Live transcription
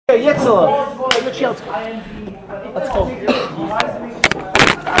Yitzhak. Let's go.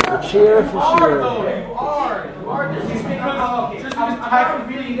 Cheer for sure. I'm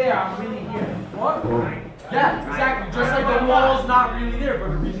really there. I'm really here. What? Yeah, exactly. Just like the wall's not really there,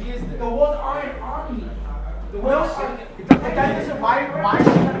 but it really is there. The walls aren't on me. The walls are.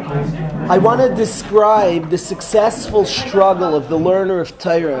 I want to describe the successful struggle of the learner of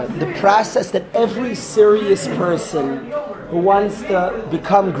Torah, the process that every serious person who wants to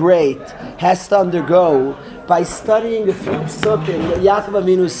become great has to undergo by studying a few psukim that Yaakov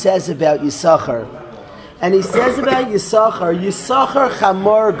Avinu says about Yisachar. And he says about Yisachar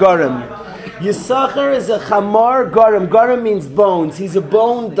chamor garam. Yisachar is a chamor garam. Garam means bones. He's a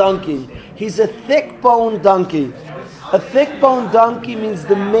bone donkey. He's a thick-boned donkey. A thick-boned donkey means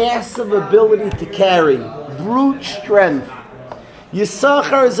the massive ability to carry, brute strength.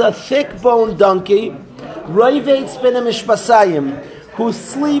 Yisachar is a thick-boned donkey, roivetz ben hamishpasayim, who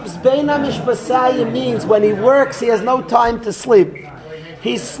sleeps ben hamishpasayim means when he works he has no time to sleep.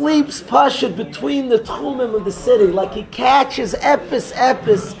 He sleeps pashut between the tchumim of the city, like he catches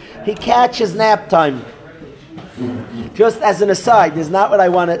epis, he catches nap time. Just as an aside, this is not what I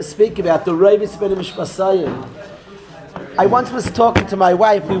want to speak about, the roivetz ben hamishpasayim. I once was talking to my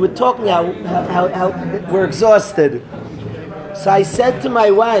wife. We were talking how we're exhausted. So I said to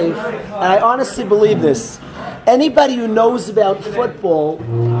my wife, and I honestly believe this, anybody who knows about football,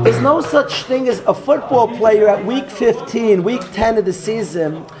 there's no such thing as a football player at week 15, week 10 of the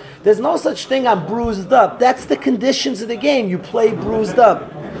season. There's no such thing I'm bruised up. That's the conditions of the game. You play bruised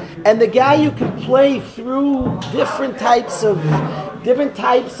up. And the guy who can play through different types of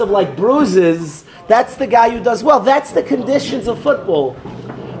like bruises, that's the guy who does well. That's the conditions of football.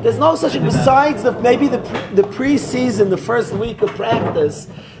 There's no such thing. Besides maybe the preseason, the first week of practice,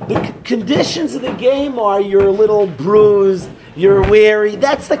 the conditions of the game are you're a little bruised, you're weary.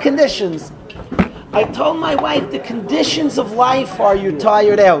 That's the conditions. I told my wife the conditions of life are you're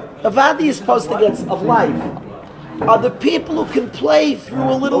tired out. Avadi is supposed to get of life. Are the people who can play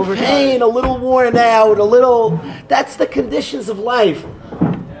through a little pain, a little worn out, that's the conditions of life.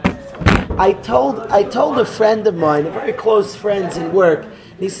 I told a friend of mine, a very close friend in work,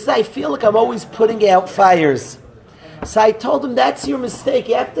 and he says, I feel like I'm always putting out fires. So I told him, that's your mistake.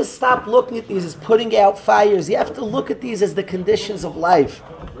 You have to stop looking at these as putting out fires. You have to look at these as the conditions of life.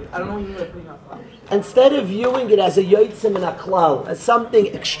 I don't know what you mean by putting out fires. Instead of viewing it as a yotzim and a klal, as something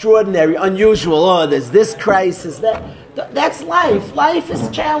extraordinary, unusual, there's this crisis, that's life. Life is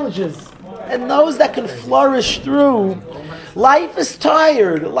challenges. And those that can flourish through, life is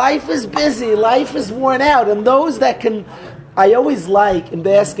tired, life is busy, life is worn out. And those that can, I always like in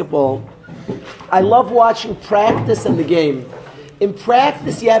basketball, I love watching practice and the game. In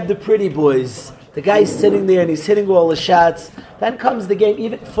practice, you have the pretty boys. The guy's sitting there and he's hitting all the shots. Then comes the game.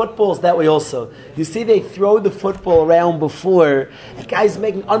 Even football's that way also. You see they throw the football around before. The guy's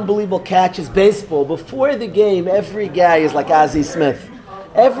making unbelievable catches. Baseball, before the game, every guy is like Ozzie Smith.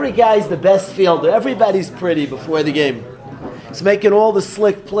 Every guy's the best fielder. Everybody's pretty before the game. He's making all the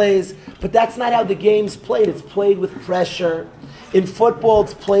slick plays. But that's not how the game's played. It's played with pressure. In football,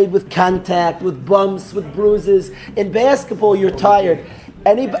 it's played with contact, with bumps, with bruises. In basketball, you're tired.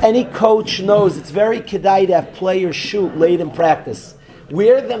 Any coach knows it's very kedai to have players shoot late in practice.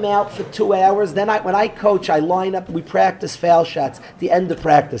 Wear them out for 2 hours. Then when I coach, I line up, we practice foul shots at the end of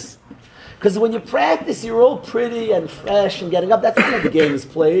practice. Because when you practice, you're all pretty and fresh and getting up. That's not how the game is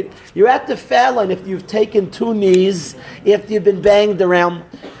played. You're at the foul line if you've taken 2 knees, after you've been banged around.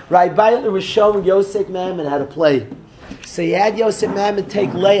 Rabbi was showing Yosef Mammon how to play. So he had Yosef Mammon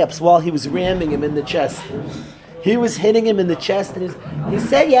take layups while he was ramming him in the chest. He was hitting him in the chest, and he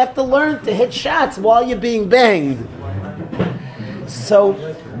said you have to learn to hit shots while you're being banged. So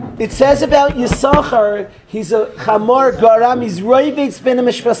it says about Yisachar, he's a chamor garam, he's roivetz ben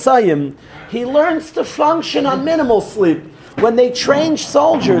hamishpasayim. He learns to function on minimal sleep. When they train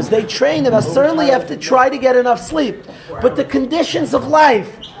soldiers, they train them. Certainly you have to try to get enough sleep. But the conditions of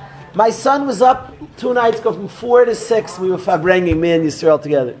life, my son was up 2 nights ago from 4 to 6. We were fabringing, me and Yisrael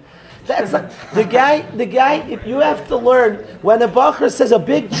together. That's like, the guy. If you have to learn, when a bacher says a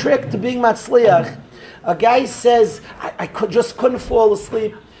big trick to being matzliach, a guy says, I just couldn't fall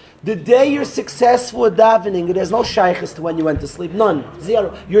asleep. The day you're successful at davening, there's no shaykhs to when you went to sleep. None.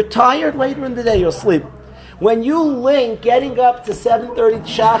 0. You're tired later in the day, you'll sleep. When you link getting up to 7:30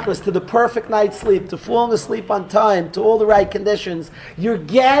 chakras to the perfect night's sleep, to falling asleep on time, to all the right conditions, you're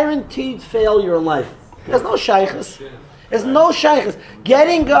guaranteed failure in life. There's no shaykhs. There's no shaykhs.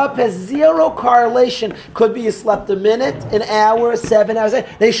 Getting up has 0 correlation. Could be you slept a minute, an hour, 7 hours.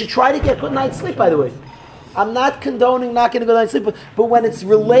 They should try to get good night's sleep, by the way. I'm not condoning not going to go down and sleep, but when it's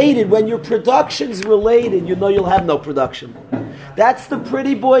related, when your production's related, you know you'll have no production. That's the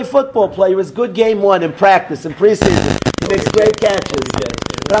pretty boy football player. It's good game one in practice, in preseason. He makes great catches.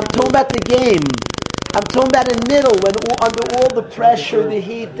 But I'm talking about the game. I'm talking about in middle, when under all the pressure, the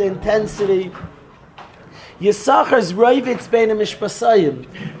heat, the intensity. Yisachar's roivitz bein mishpasayim.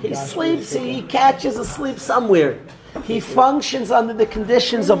 He sleeps, he catches a sleep somewhere. He functions under the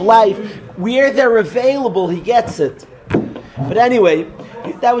conditions of life. Where they're available, he gets it. But anyway,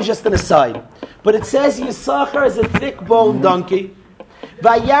 that was just an aside. But it says Yisachar is a thick-boned donkey.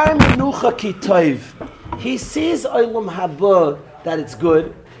 Vayar menucha ki toiv. He sees olam haba, that it's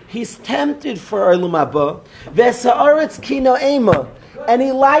good. He's tempted for olam haba. Vesa'aretz ki no'ema. And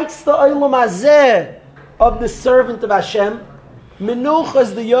he likes the olam hazeh of the servant of Hashem. Menucha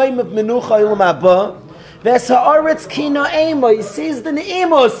is the yom of menucha olam haba. Vesa'aretz ki no'ema. He sees the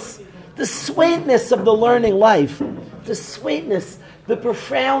ne'imus, the sweetness of the learning life. The sweetness, the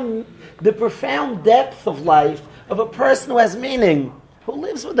profound depth of life of a person who has meaning, who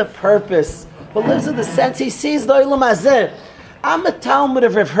lives with a purpose, who lives with a sense. He sees the olam hazeh. I'm a Talmud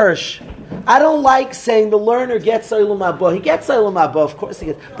of Rav Hirsch. I don't like saying the learner gets olam haba. He gets olam haba, of course he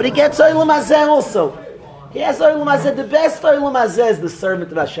gets, but he gets olam hazeh also. He has olam hazeh. The best olam hazeh is the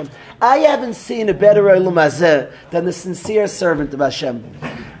servant of Hashem. I haven't seen a better olam hazeh than the sincere servant of Hashem.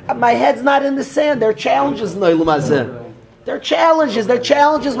 My head's not in the sand. There are challenges in olam hazeh. There are challenges. There are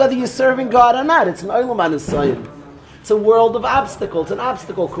challenges whether you're serving God or not. It's an olam hanasayim. It's a world of obstacles, an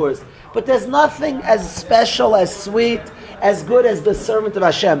obstacle course. But there's nothing as special, as sweet, as good as the servant of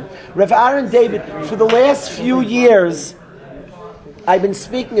Hashem. Rav Aaron David, for the last few years, I've been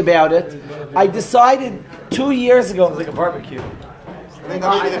speaking about it. I decided 2 years ago. It's like a barbecue.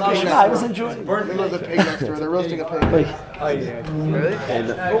 I was enjoying it. There's a pig next door. They're roasting a pig. Oh, yeah. Really?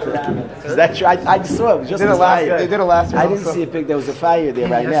 Is that true? I just saw it. It was just a fire. They did it last year. I didn't see a pig. There was a fire there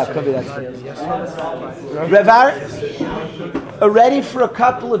right now. Could be that. Rav Aaron, already for a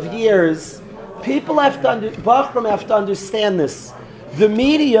couple of years, people have to understand this. The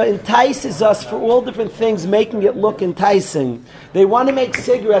media entices us for all different things, making it look enticing. They want to make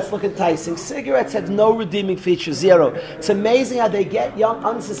cigarettes look enticing. Cigarettes have no redeeming feature, zero. It's amazing how they get young,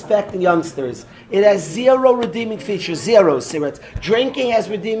 unsuspecting youngsters. It has zero redeeming features, zero cigarettes. Drinking has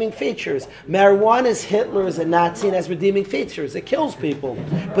redeeming features. Marijuana is Hitler, is a Nazi, and has redeeming features. It kills people.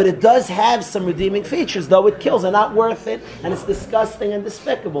 But it does have some redeeming features, though it kills. They're not worth it, and it's disgusting and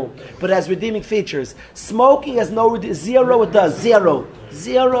despicable. But it has redeeming features. Smoking has zero, it does, zero.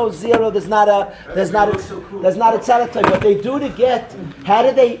 Zero. There's not a tzaddik. What they do to get, how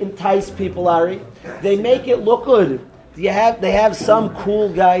do they entice people, Ari? They make it look good. They have some cool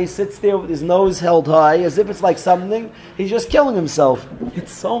guy, he sits there with his nose held high, as if it's like something. He's just killing himself.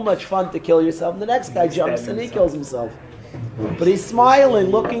 It's so much fun to kill yourself. And the next guy jumps and he kills himself. But he's smiling,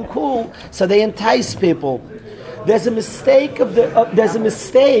 looking cool. So they entice people. There's a mistake of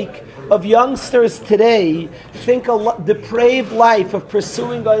youngsters today think a depraved life of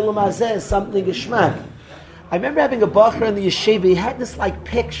pursuing olam hazeh is something geschmack. I remember having a bacher in the yeshiva. He had this like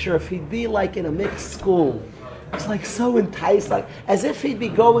picture if he'd be like in a mixed school. It was like so enticed, like as if he'd be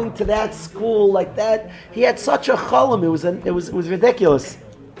going to that school like that. He had such a cholam. It was ridiculous.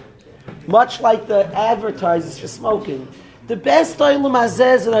 Much like the advertisers for smoking. The best olam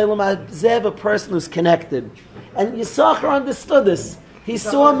hazeh is an olam hazeh of a person who's connected. And Yisachar understood this. He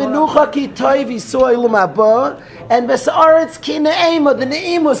saw menucha ki toiv, he saw olam haba, and vesa'aretz ki ne'ema, the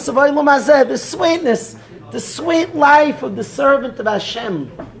ne'imus of olam hazeh, the sweetness, the sweet life of the servant of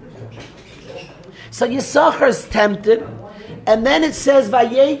Hashem. So Yisachar is tempted, and then it says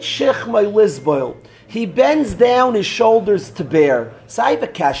vayet shechmai lizboil. He bends down his shoulders to bear. So I have a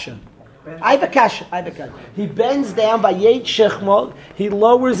kasha. He bends down vayet shechmai. He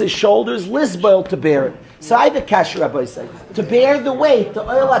lowers his shoulders lizboil to bear it. So I have a kasha, Rabbi say, to bear the weight, the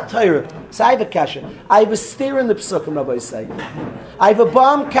oil at-Torah. So I have a kasha. I have a steer in the psukim, Rabbi say. I have a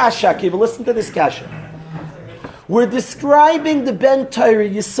bomb kasha. Kiva, listen to this kasha. We're describing the Ben Torah.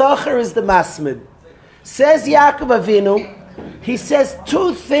 Yisachar is the masmid. Says Yaakov Avinu, he says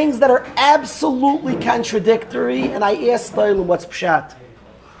two things that are absolutely contradictory, and I asked Toilim, what's pshat?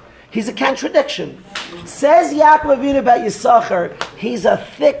 He's a contradiction. Says Yaakov Avinu about Yisachar, he's a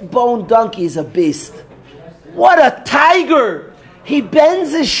thick-boned donkey, he's a beast. What a tiger! He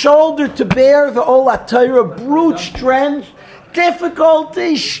bends his shoulder to bear the Olat Torah, brute strength,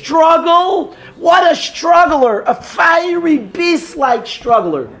 difficulty, struggle. What a struggler! A fiery beast-like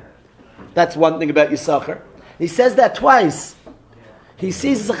struggler. That's one thing about Yisachar. He says that twice. He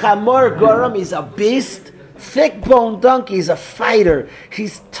sees Chamor Goram, he's a beast, thick-boned donkey, he's a fighter.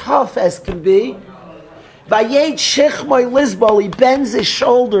 He's tough as can be. Vayet shichmoy lizbol, he bends his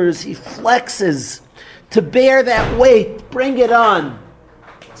shoulders, he flexes to bear that weight, bring it on.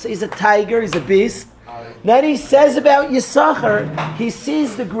 So he's a tiger, he's a beast. Then he says about Yisachar, he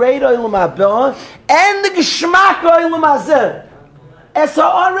sees the great Olam Haba and the Geshmak Olam Hazeh. Es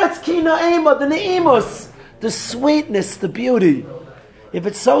ha'aretz ki na'ema, the ne'imus, the sweetness, the beauty. If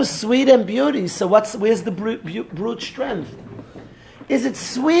it's so sweet and beauty, so where's the brute strength? Is it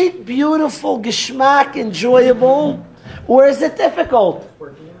sweet, beautiful, Geshmak, enjoyable, or is it difficult?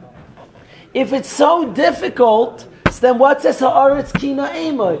 If it's so difficult, so then what's es ha'aretz ki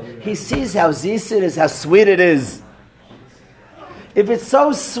na'ema? He sees how zis it is, how sweet it is. If it's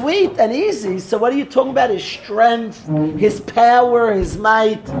so sweet and easy, so what are you talking about? His strength, his power, his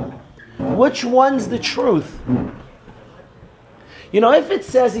might. Which one's the truth? You know, if it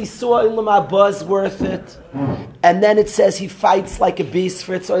says he saw Olam Haba worth it, and then it says he fights like a beast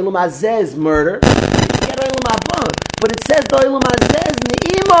for it, so Olam Hazeh is murder, you get Olam Haba. But it says the Olam Hazeh is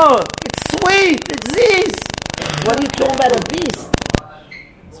ne'ima, it's sweet, it's zis. What are you talking about, a beast?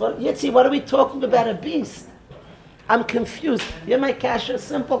 So, Yitzi, what are we talking about, a beast? I'm confused. You have my kasha,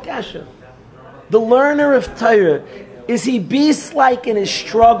 simple kasha. The learner of Torah, is he beast-like in his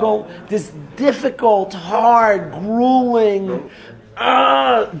struggle, this difficult, hard, grueling,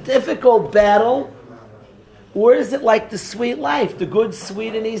 difficult battle? Or is it like the sweet life, the good,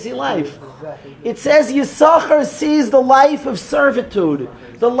 sweet, and easy life? It says Yisachar sees the life of servitude,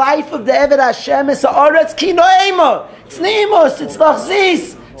 the life of the Eved Hashem, is ha'aretz ki no'ema. It's ne'imus, it's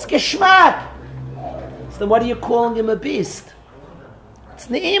lachzis, it's geshmak. Then what are you calling him a beast? It's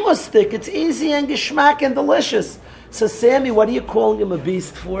ne'imustik, it's easy and geshmak and delicious. So Sammy, what are you calling him a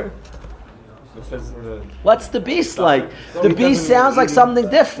beast for? What's the beast like? The beast sounds like something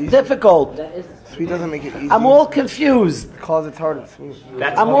difficult. Sweet doesn't make it easy. I'm all confused. Because it's hard and sweet.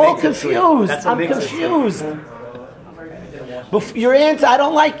 I'm all confused. I'm confused. Your answer, I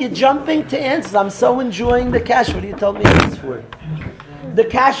don't like you jumping to answers. I'm so enjoying the kasha. What do you tell me it's for? The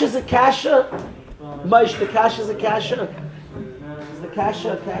kasha is a kasha. Moshe, the kasha is a kasha. Is the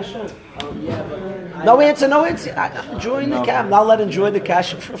kasha a kasha? No answer. I'm enjoying the kasha. I'm not allowed to enjoy the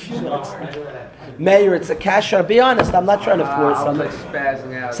kasha for a few minutes. Mayor, it's a kasha. Be honest, I'm not trying to force something.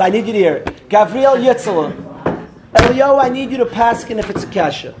 So I need you to hear it. Gavriel Yitzhak. Elio, I need you to paskin if it's a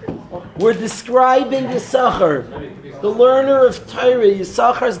kasha. We're describing Yisachar, the learner of Torah.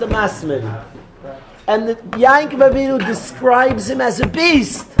 Yisachar is the masmid. And the Yaakov Avinu describes him as a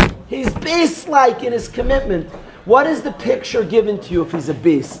beast. He's beast-like in his commitment. What is the picture given to you if he's a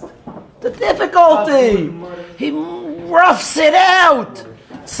beast? The difficulty. He roughs it out.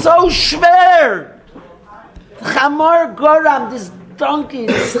 So schwer. Chamar Goram, this donkey,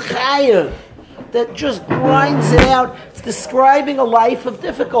 this chaya, that just grinds it out. It's describing a life of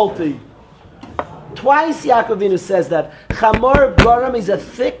difficulty. Twice Yaakov Avinu says that. Chamor Goram is a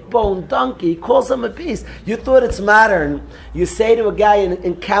thick-boned donkey. He calls him a beast. You thought it's modern. You say to a guy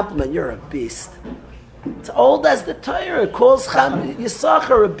in compliment, you're a beast. It's old as the Torah. It calls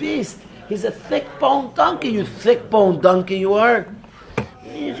Yisachar a beast. He's a thick-boned donkey. You thick-boned donkey you are.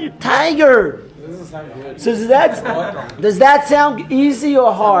 You're a tiger. So does that sound easy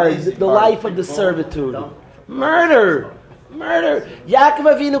or hard? The life of the servitude. Murder. Yaakov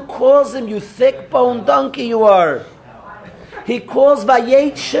Avinu calls him, you thick-boned donkey you are. He calls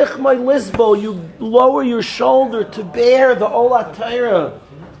Vayet Shichmoy Lizbo, you lower your shoulder to bear the Olat Torah.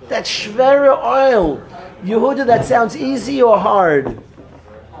 That shvera oil. Yehuda, that sounds easy or hard?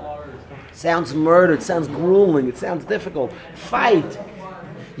 Sounds murder, it sounds grueling, it sounds difficult. Fight.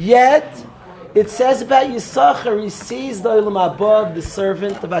 Yet, it says about Yisachar, he sees the Olam Haba, the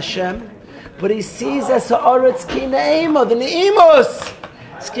servant of Hashem, but he sees as ha'aretz ki na'ema, the ne'imus.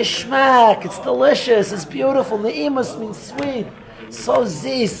 It's geshmak, it's delicious, it's beautiful. Ne'imus means sweet. So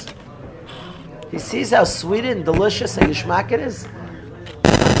zis. He sees how sweet and delicious and geshmak it is.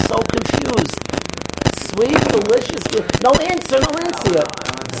 I'm so confused. Sweet, delicious, no answer yet.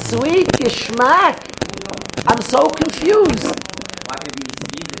 Sweet, geshmak. I'm so confused.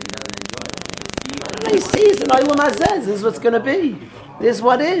 He sees in Olam Hazeh, this is what's going to be. This is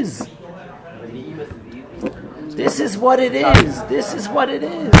what is. This is what it is. This is what it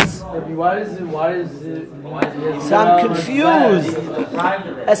is. Why is it? So I'm confused.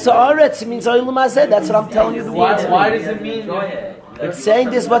 As ha'aretz, it means Olam Hazeh. That's what I'm telling you. Why does it mean? It's saying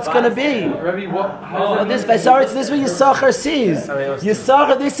this is what's going to be. Rabbi, This is what Yisachar sees.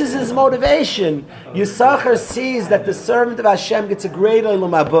 Yisachar, this is his motivation. Yisachar sees that the servant of Hashem gets a great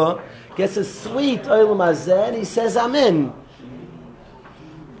Olam Haba, gets a sweet Olam Hazeh, and he says, I'm in.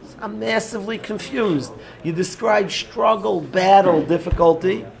 I'm massively confused. You describe struggle, battle,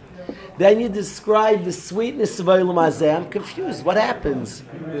 difficulty, Then you describe the sweetness of Olam Hazeh. I'm confused. What happens?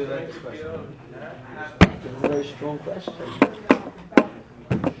 That's a very strong question.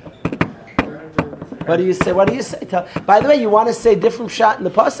 What do you say? What do you say? By the way, you want to say different shot in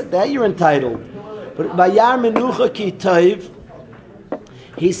the pasuk. There you're entitled. But Vayar Menucha Ki Tov,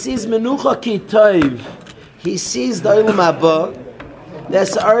 he sees Menucha Ki Tov. He sees the Olam Haba.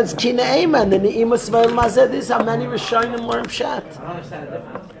 There's Arz Ki Ne'ema and the Ne'imus of Olam Hazeh. These are many Rishonim learn pshat. I don't understand the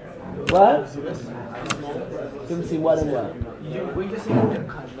difference. What? Didn't see what and what. We just see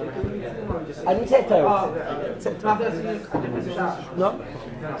I didn't say Torah. No.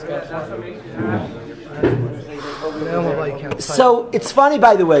 So it's funny,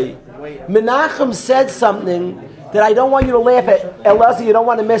 by the way. Menachem said something that I don't want you to laugh at. Elazar, you don't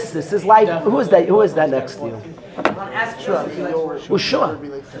want to miss this. His life. Who is that? Who is that next to you? Well, sure.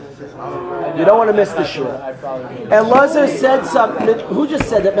 You don't want to miss the sure. Elazar said something. Who just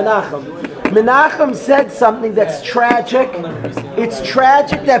said that? Menachem. Menachem said something that's tragic. It's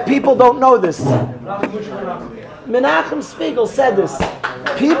tragic that people don't know this. Menachem Spiegel said this.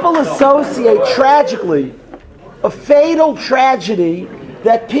 People associate tragically, a fatal tragedy,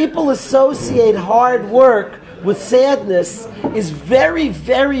 that people associate hard work with sadness is very,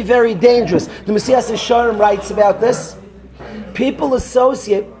 very, very dangerous. The Messias Shalom writes about this. People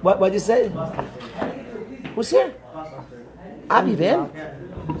associate... What did you say? Who's here? Abi Van?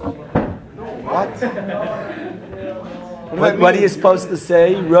 What are you supposed to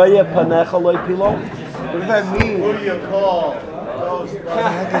say? Roya panecha loy pilo? What does that mean? Who do you call?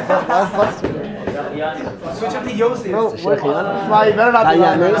 Switch up to Yosef. No, you better not be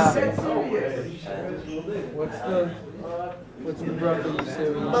lying. What's the bracha you say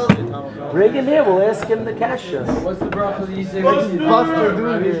when you say Bring him here, we'll ask him the kasha. What's the bracha you say What's when you Buster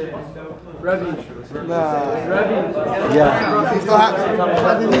doing here? Rabbi. Rabbi. Yeah. Does he still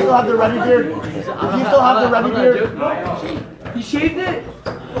have the Rabbi beard? Does he still have the Rabbi beard? He shaved it?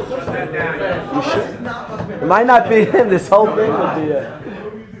 It might not be him, this whole thing would be it.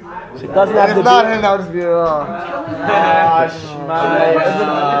 It doesn't have If to it's not be. him, that would just be If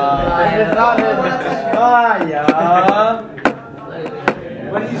it's not him,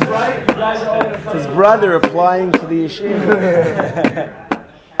 When he's right, you guys are all going to come. His brother applying to the yeshiva.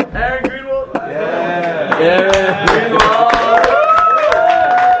 Aaron Greenwald? Aaron Greenwald.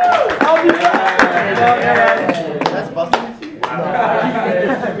 That's busting.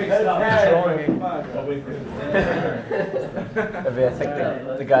 I think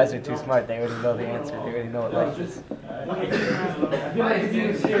the guys are too smart. They already know the answer. They already know what life is.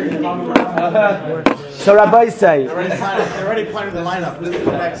 So Rabbi say, They're already planning the lineup. This is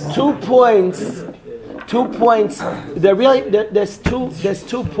the next. 2 points. 2 points. There's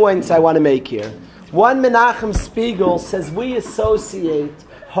two points I want to make here. One, Menachem Spiegel says we associate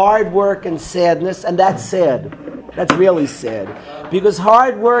hard work and sadness, and that's sad. That's really sad. Because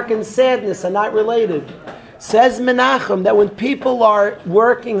hard work and sadness are not related. Says Menachem that when people are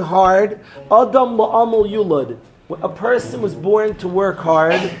working hard, Adam la'amal yulad, a person was born to work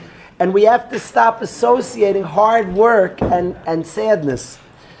hard, and we have to stop associating hard work and sadness.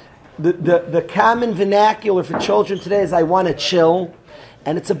 The common vernacular for children today is I want to chill,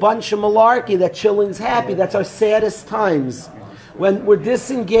 and it's a bunch of malarkey that chilling is happy. That's our saddest times. When we're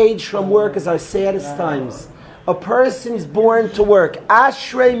disengaged from work is our saddest times. A person is born to work.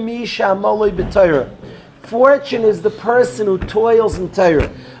 Ashrei misha amaloi b'Torah. Fortune is the person who toils in Torah.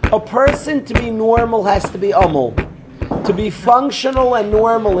 A person to be normal has to be amal. To be functional and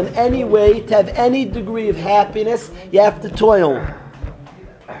normal in any way, to have any degree of happiness, you have to toil.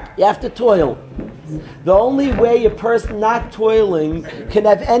 You have to toil. The only way a person not toiling can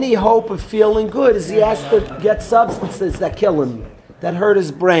have any hope of feeling good is he has to get substances that kill him, that hurt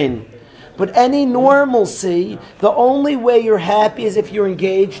his brain. But any normalcy, the only way you're happy is if you're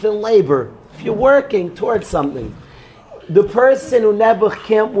engaged in labor, if you're working towards something. The person who never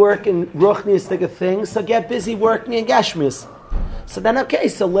can't work in ruchnistic things, so get busy working in gashmis. So then, okay,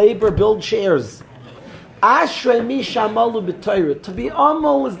 so labor, build chairs. Ashrei misha amalu b'Torah. To be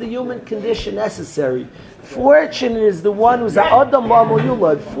amal is the human condition necessary. Fortunate is the one who's a adam amal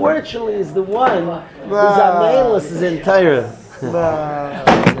yulad. Fortunately is the one who's a meilus is in Torah.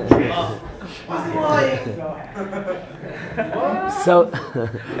 So,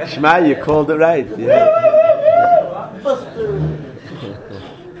 Shema, you called it right. Yeah.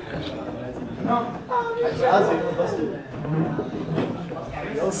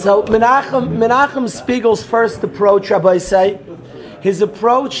 So Menachem Spiegel's first approach, Rabbi say, his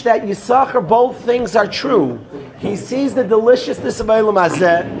approach that Yisachar, both things are true. He sees the deliciousness of Olam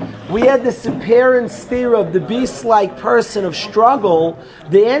Hazeh, we had this apparent steer of the beast-like person of struggle.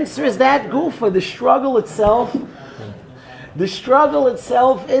 The answer is that gufa, the struggle itself. The struggle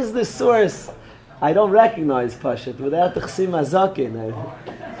itself is the source. I don't recognize Pashat without the Chsim Azakin.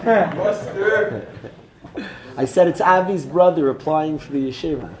 I said it's Avi's brother applying for the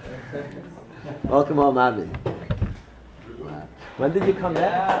yeshiva. Welcome home, Avi. When did you come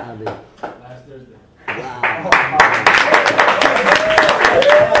back, Avi? Last Thursday. Wow.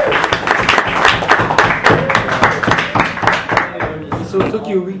 So it took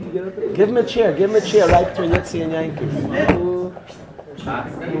you a week to get up there? Give him a chair right between Yitzi and Yankee.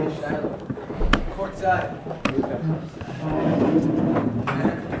 Courtside.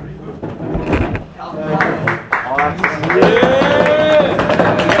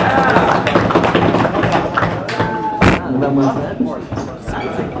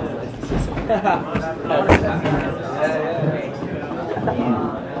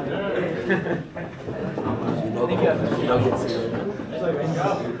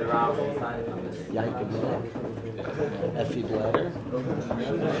 Effie Bladder.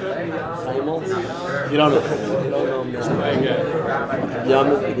 Simon. You don't know. Yum.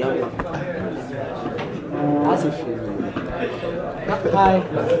 How's he feeling? Hi.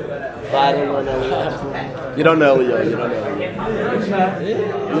 You don't know Leo. You don't know Leo.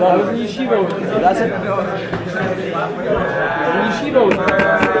 You don't know Yeshiva. That's it. Yeshiva.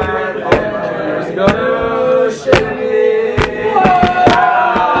 Let's go.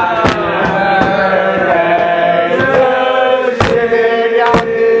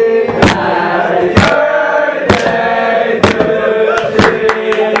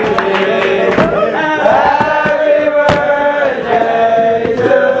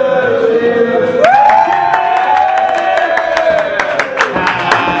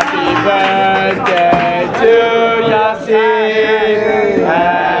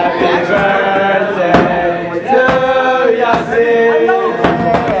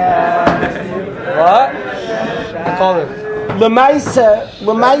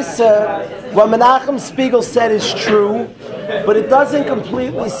 Lemaisa, what Menachem Spiegel said is true, but it doesn't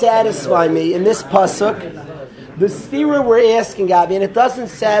completely satisfy me in this pasuk. The stira we're asking, Abby, and it doesn't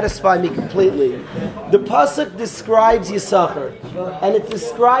satisfy me completely. The pasuk describes Yisachar, and it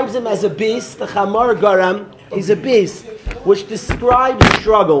describes him as a beast, the Chamar Garam. He's a beast, which describes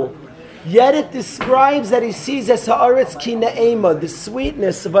struggle. Yet it describes that he sees as ha'aretz ki na'ema, the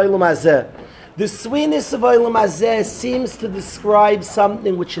sweetness of Olam Hazeh. The sweetness of Olam Hazeh seems to describe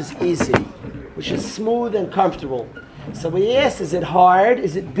something which is easy, which is smooth and comfortable. So we ask, is it hard?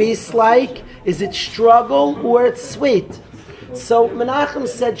 Is it beast-like? Is it struggle? Or it's sweet? So Menachem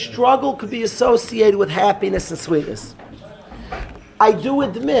said struggle could be associated with happiness and sweetness. I do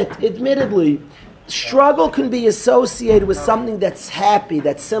admittedly, struggle can be associated with something that's happy,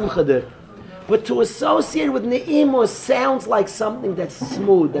 that's simchadik. But to associate with ne'imah sounds like something that's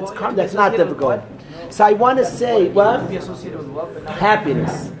smooth, that's not difficult. So I want to say, what?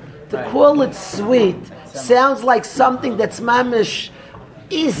 Happiness. To call it sweet sounds like something that's mamish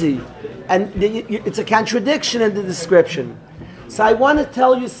easy. And it's a contradiction in the description. So I want to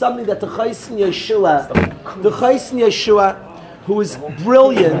tell you something that the Chaysin Yeshua, who is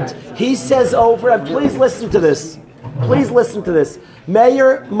brilliant, he says over, and please listen to this.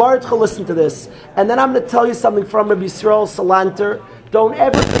 Mayor Martcha, listen to this. And then I'm going to tell you something from Rabbi Yisrael Salanter. Don't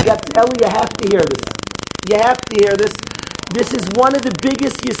ever forget, Eli, you have to hear this. This is one of the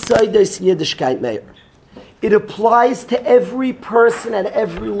biggest Yesodis in Yiddishkeit, Mayor. It applies to every person at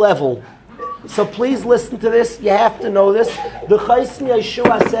every level. So please listen to this. You have to know this. The Chaysin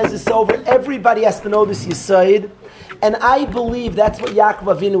Yeshua says this over. Everybody has to know this Yesod. And I believe that's what Yaakov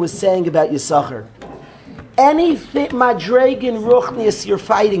Avinu was saying about Yisachar. Anything Madregan Ruchnius you're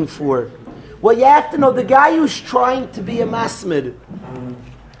fighting for. Well, you have to know the guy who's trying to be a masmid.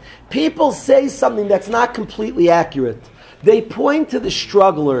 People say something that's not completely accurate. They point to the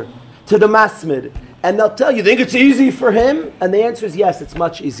struggler, to the masmid, and they'll tell you, think it's easy for him? And the answer is yes, it's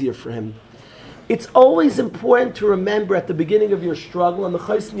much easier for him. It's always important to remember at the beginning of your struggle, and the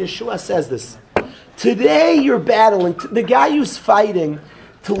Chaysin Yeshua says this, today you're battling, the guy who's fighting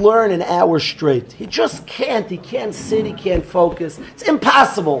to learn an hour straight. He just can't. He can't sit. He can't focus. It's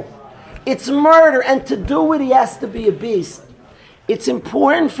impossible. It's murder. And to do it, he has to be a beast. It's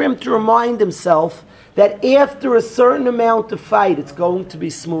important for him to remind himself that after a certain amount of fight, it's going to be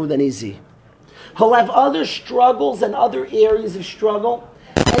smooth and easy. He'll have other struggles and other areas of struggle.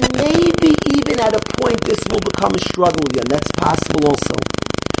 And maybe even at a point, this will become a struggle again. That's possible also.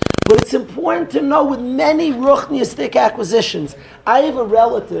 But it's important to know with many ruchniistic acquisitions. I have a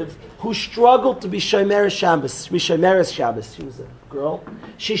relative who struggled to be Shomeres Shabbos. She was a girl.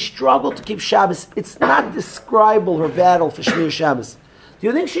 She struggled to keep Shabbos. It's not describable, her battle for Shmir Shabbos. Do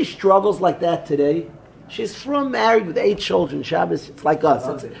you think she struggles like that today? She's from married with 8 children. Shabbos, it's like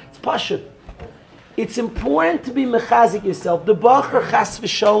us. It's pashut. It's important to be mechazik yourself. The Bacher Chas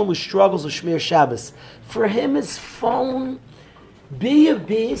v'Sholem who struggles with Shmir Shabbos, for him his phone, be a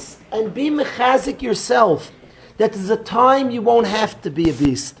beast and be mechazik yourself. That there's a time you won't have to be a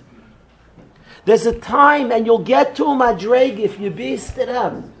beast. There's a time, and you'll get to a madrega if you beast it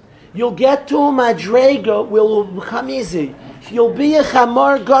up. You'll get to a madrega, will become easy. If you'll be a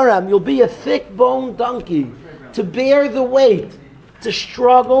chamar garam, you'll be a thick-boned donkey to bear the weight, to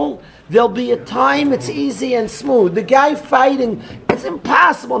struggle. There'll be a time it's easy and smooth. The guy fighting, it's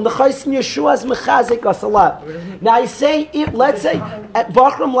impossible. And the Chaysim Yeshua is mechazik us a lot. Now I say, let's say, at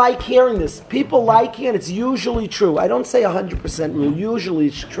Bachram like hearing this. People like hearing it's usually true. I don't say 100% rule. Usually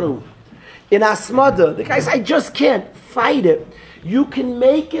it's true. In Asmada, the guy says, I just can't fight it. You can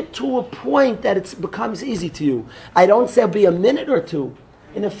make it to a point that it becomes easy to you. I don't say it'll be a minute or two.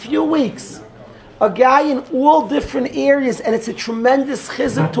 In a few weeks, a guy in all different areas, and it's a tremendous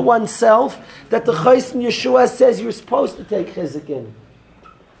chizuk to oneself that the Chaysim Yeshua says you're supposed to take chizuk in.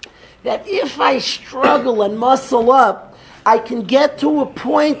 That if I struggle and muscle up, I can get to a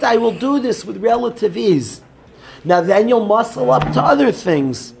point I will do this with relative ease. Now then you'll muscle up to other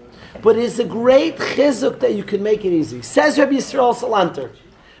things. But it's a great chizuk that you can make it easy. Says Rabbi Yisrael Salanter.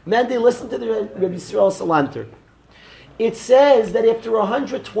 Mendy, listen to the Rabbi Yisrael Salanter. It says that after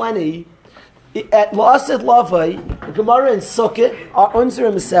 120, at La'ased Lavai, the Gemara in Sukkot, our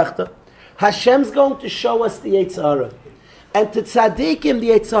Unzer Masechta, Hashem's going to show us the Yetzer Hara. And to tzaddikim,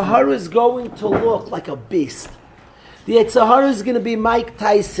 the Yetzer Hara is going to look like a beast. The Yetzer Hara is going to be Mike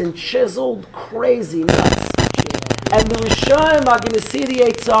Tyson, chiseled, crazy, nuts. And the Rishonim are going to see the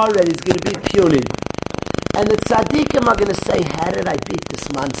Yetzer Hara and he's going to be puny. And the tzaddikim are going to say, how did I beat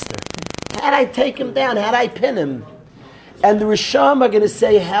this monster? How did I take him down? How did I pin him? And the Rishonim are going to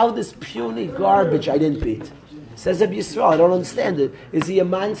say, how this puny garbage I didn't beat. Says Rabbi Yisrael, I don't understand it. Is he a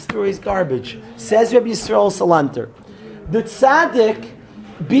monster or is garbage? Says Rabbi Yisrael Salanter. The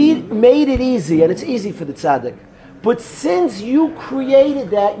tzaddik made it easy, and it's easy for the tzaddik. But since you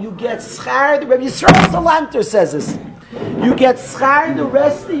created that, you get schar. The Rabbi Yisrael Salanter says this. You get schar the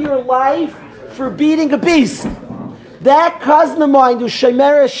rest of your life for beating a beast. That cousin of mine, who's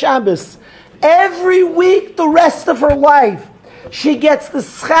Shomeres Shabbos, every week the rest of her life, she gets the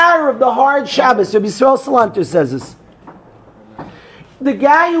schar of the hard Shabbos. Rabbi Yisrael Salanter says this. The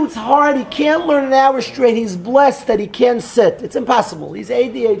guy who's hard, he can't learn an hour straight. He's blessed that he can't sit. It's impossible. He's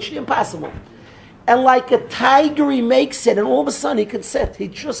ADHD, impossible. And like a tiger, he makes it, and all of a sudden he can sit. He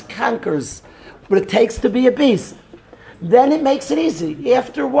just conquers what it takes to be a beast. Then it makes it easy.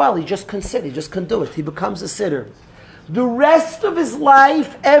 After a while, he just can sit. He just can do it. He becomes a sitter. The rest of his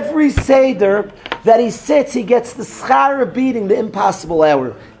life, every Seder that he sits, he gets the schar of beating the impossible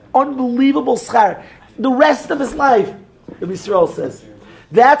hour. Unbelievable schar. The rest of his life, Rabbi Yisrael says.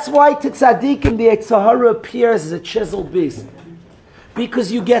 That's why to tzaddikim the Yetzer Hara appears as a chiseled beast.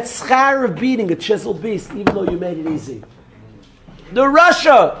 Because you get schar of beating a chiseled beast, even though you made it easy. The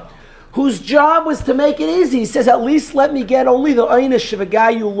Russia, whose job was to make it easy, he says, at least let me get only the einish of a guy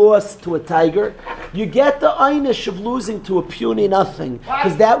you lost to a tiger. You get the einish of losing to a puny nothing,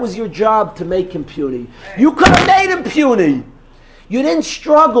 because that was your job to make him puny. You could have made him puny. You didn't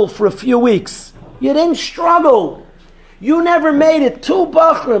struggle for a few weeks. You didn't struggle. You never made it. 2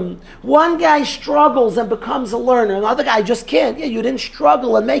 bachrim. One guy struggles and becomes a learner. Another guy just can't. Yeah, you didn't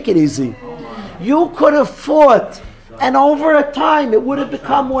struggle and make it easy. You could have fought. And over a time, it would have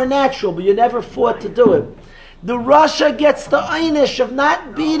become more natural, but you never fought to do it. The Russia gets the einish of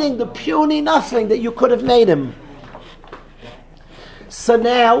not beating the puny nothing that you could have made him. So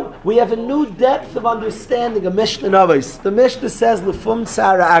now, we have a new depth of understanding of Mishnah Novos. The Mishnah says, Lefum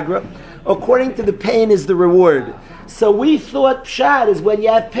Tzara Agra, according to the pain is the reward. So we thought pshat is when you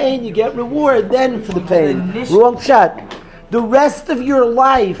have pain, you get reward, then for the pain. Wrong pshat. The rest of your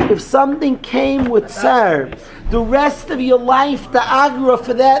life, if something came with tsar, the rest of your life, the agra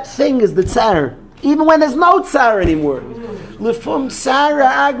for that thing is the tsar. Even when there's no tsar anymore. Lefum tsara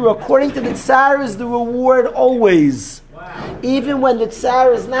agra, according to the tsar is the reward always. Even when the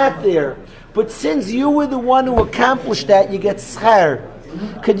tsar is not there. But since you were the one who accomplished that, you get schar.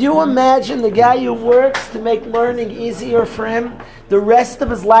 Could you imagine the guy who works to make learning easier for him? The rest of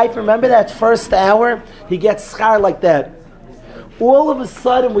his life, remember that first hour? He gets schar like that. All of a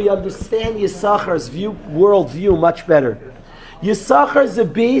sudden we understand Yisachar's world view much better. Yisachar is a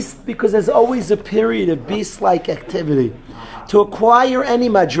beast because there's always a period of beast-like activity. To acquire any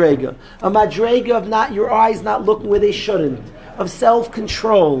madrega, a madrega of not your eyes not looking where they shouldn't, of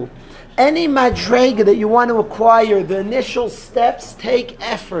self-control. Any madrega that you want to acquire, the initial steps take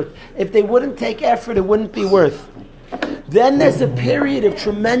effort. If they wouldn't take effort, it wouldn't be worth. Then there's a period of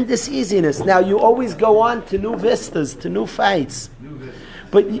tremendous easiness. Now you always go on to new vistas, to new fights.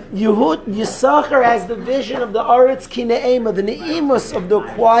 But Yisachar has the vision of the Aretz Kine'ema, the Ne'imus of the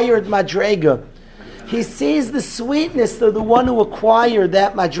acquired madrega. He sees the sweetness of the one who acquired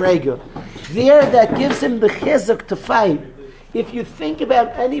that madrega. There, that gives him the chizuk to fight. If you think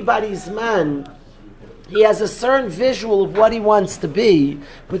about anybody's man, he has a certain visual of what he wants to be,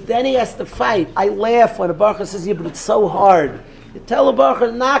 but then he has to fight. I laugh when a baruch says, yeah, but it's so hard. You tell a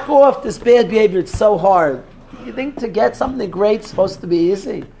baruch, knock off this bad behavior, it's so hard. You think to get something great is supposed to be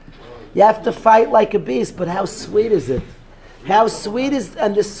easy? You have to fight like a beast, but how sweet is it? How sweet is,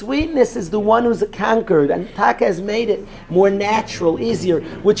 and the sweetness is the one who's conquered, and Taka has made it more natural, easier,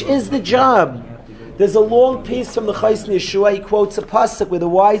 which is the job. There's a long piece from the Chais Yeshua. He quotes a pasuk where the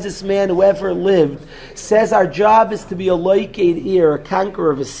wisest man who ever lived says our job is to be a loiked ear, a conqueror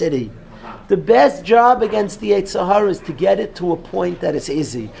of a city. The best job against the Yetzer Hara is to get it to a point that it's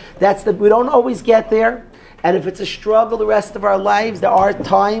easy. We don't always get there. And if it's a struggle the rest of our lives, there are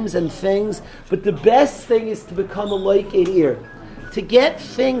times and things. But the best thing is to become a loiked ear. To get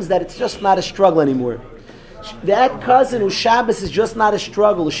things that it's just not a struggle anymore. That cousin whose Shabbos is just not a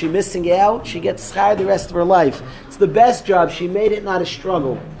struggle. Is she missing out? She gets schar the rest of her life. It's the best job. She made it not a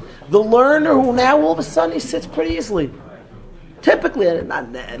struggle. The learner who now all of a sudden he sits pretty easily. Typically,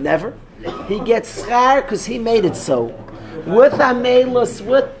 never. He gets schar because he made it so. With amelus,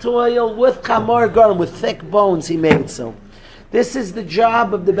 with toil, with chamor garam, with thick bones, he made it so. This is the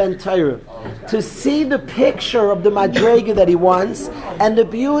job of the Ben Torah, to see the picture of the madrega that he wants, and the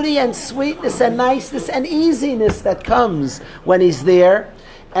beauty and sweetness and niceness and easiness that comes when he's there,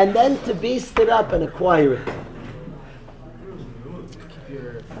 and then to beast it up and acquire it.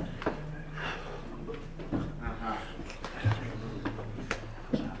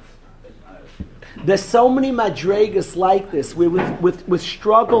 There's so many madregas like this, where with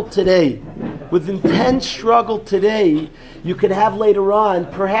struggle today, with intense struggle today, you can have later on,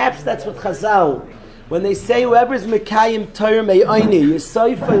 perhaps that's what Chazal, when they say whoever's Mekayim Torah Me'ayni,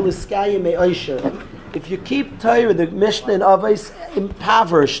 Yisayfei L'skayim Me'aysher. If you keep Torah, the Mishnah and Avos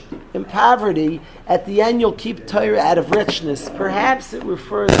impoverished, in poverty, at the end you'll keep Torah out of richness. Perhaps it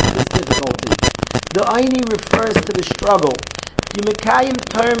refers to this difficulty. The Ayni refers to the struggle. You Mekayim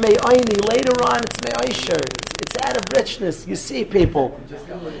Torah Me'ayni, later on it's Me'aysher. It's out of richness. You see people.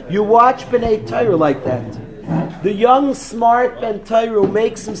 You watch B'nai Torah like that. The young, smart Ben Torah who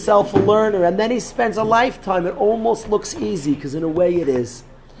makes himself a learner, and then he spends a lifetime, it almost looks easy, because in a way it is.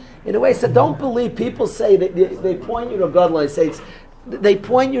 In a way, so don't believe, people say, that they point you to God, and they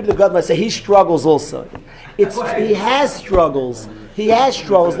point you to the God, and say, he struggles also. He has struggles. He has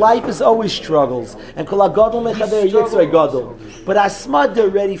struggles. Life is always struggles. And kol hagadol mechaber yitzrei gadol. But asmad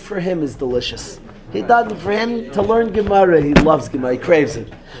already for him is delicious. He doesn't, for him to learn Gemara, he loves Gemara, he craves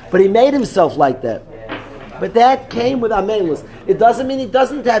it. But he made himself like that. But that came with Amelus. It doesn't mean he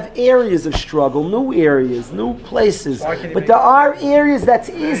doesn't have areas of struggle, new areas, new places. But there are areas that's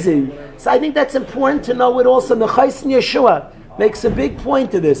easy. So I think that's important to know it also. The Chais Yeshua makes a big point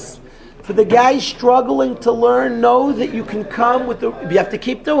to this. For the guy struggling to learn, know that you can come with you have to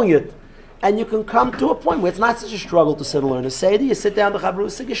keep doing it. And you can come to a point where it's not such a struggle to sit and learn. A Seder, you sit down to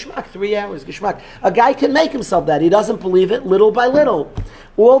Chavrusa, Geshmak, 3 hours, Geshmak. A guy can make himself that. He doesn't believe it, little by little.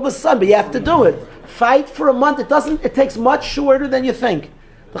 All of a sudden, but you have to do it. Fight for a month. It takes much shorter than you think.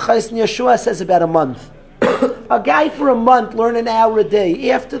 The Chais Yeshua says about a month. A guy for a month, learn an hour a day.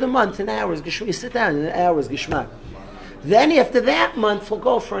 After the month, an hour is Geshmak. You sit down, an hour is Geshmak. Then after that month, we'll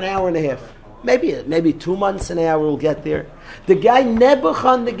go for an hour and a half. Maybe 2 months, an hour, we'll get there. The guy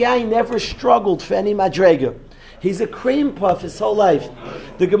never struggled for any madrega. He's a cream puff his whole life.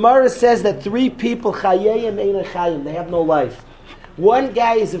 The Gemara says that 3 people, chayayim ein chayim, they have no life. One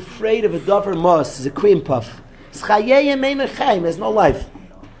guy is afraid of a dover moss, is a cream puff. Chayayim ein chayim, has no life.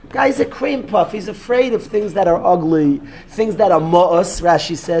 Guy's a cream puff. He's afraid of things that are ugly, things that are ma'as,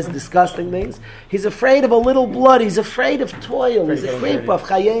 Rashi says, disgusting things. He's afraid of a little blood. He's afraid of toil. He's a cream puff.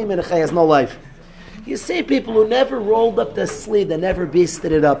 Chayim and has no life. You see people who never rolled up their sleeve, they never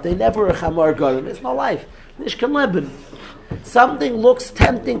beasted it up, they never a chamar garim. There's no life. Nishkan leben. Something looks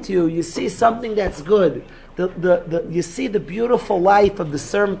tempting to you. You see something that's good. You see the beautiful life of the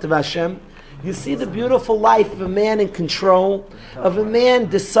servant of Hashem. You see the beautiful life of a man in control, of a man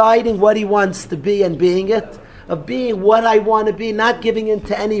deciding what he wants to be and being it. of being what I want to be, not giving in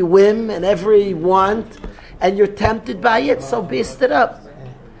to any whim and every want, and you're tempted by it, so beast it up.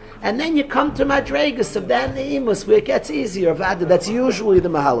 And then you come to Madregas of that Neimus, where it gets easier. That's usually the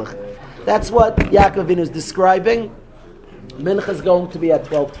Mahalach. That's what Yaakov Avinu is describing. Mincha is going to be at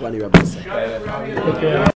 12:20, Rabbi.